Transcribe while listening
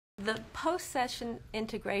The post-session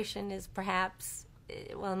integration is perhaps,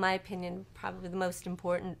 well, in my opinion, probably the most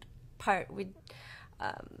important part.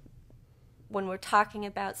 When we're talking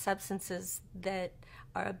about substances that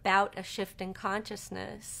are about a shift in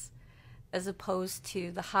consciousness as opposed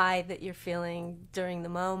to the high that you're feeling during the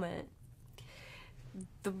moment,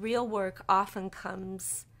 the real work often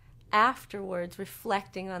comes afterwards,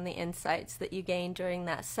 reflecting on the insights that you gained during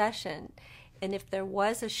that session. And if there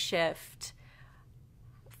was a shift,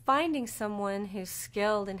 finding someone who's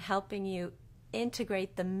skilled in helping you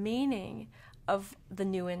integrate the meaning of the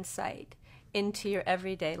new insight into your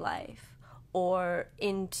everyday life or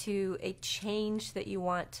into a change that you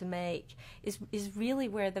want to make is really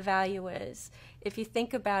where the value is. If you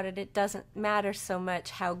think about it, it doesn't matter so much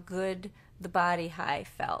how good the body high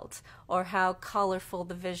felt or how colorful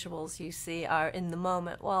the visuals you see are in the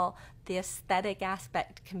moment. Well, the aesthetic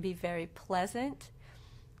aspect can be very pleasant.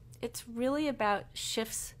 It's really about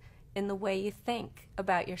shifts in the way you think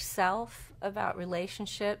about yourself, about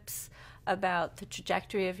relationships, about the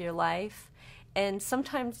trajectory of your life. And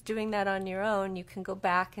sometimes doing that on your own, you can go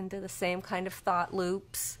back into the same kind of thought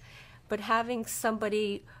loops. But having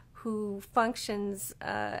somebody who functions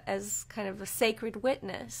as kind of a sacred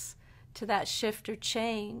witness to that shift or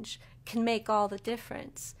change can make all the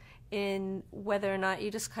difference in whether or not you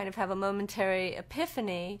just kind of have a momentary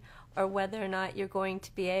epiphany or whether or not you're going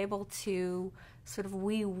to be able to sort of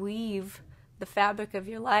weave the fabric of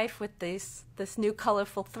your life with this new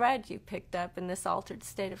colorful thread you picked up in this altered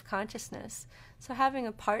state of consciousness. So having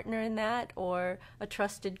a partner in that or a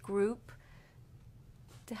trusted group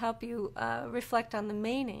to help you reflect on the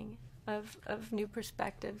meaning of new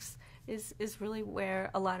perspectives is really where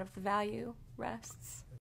a lot of the value rests.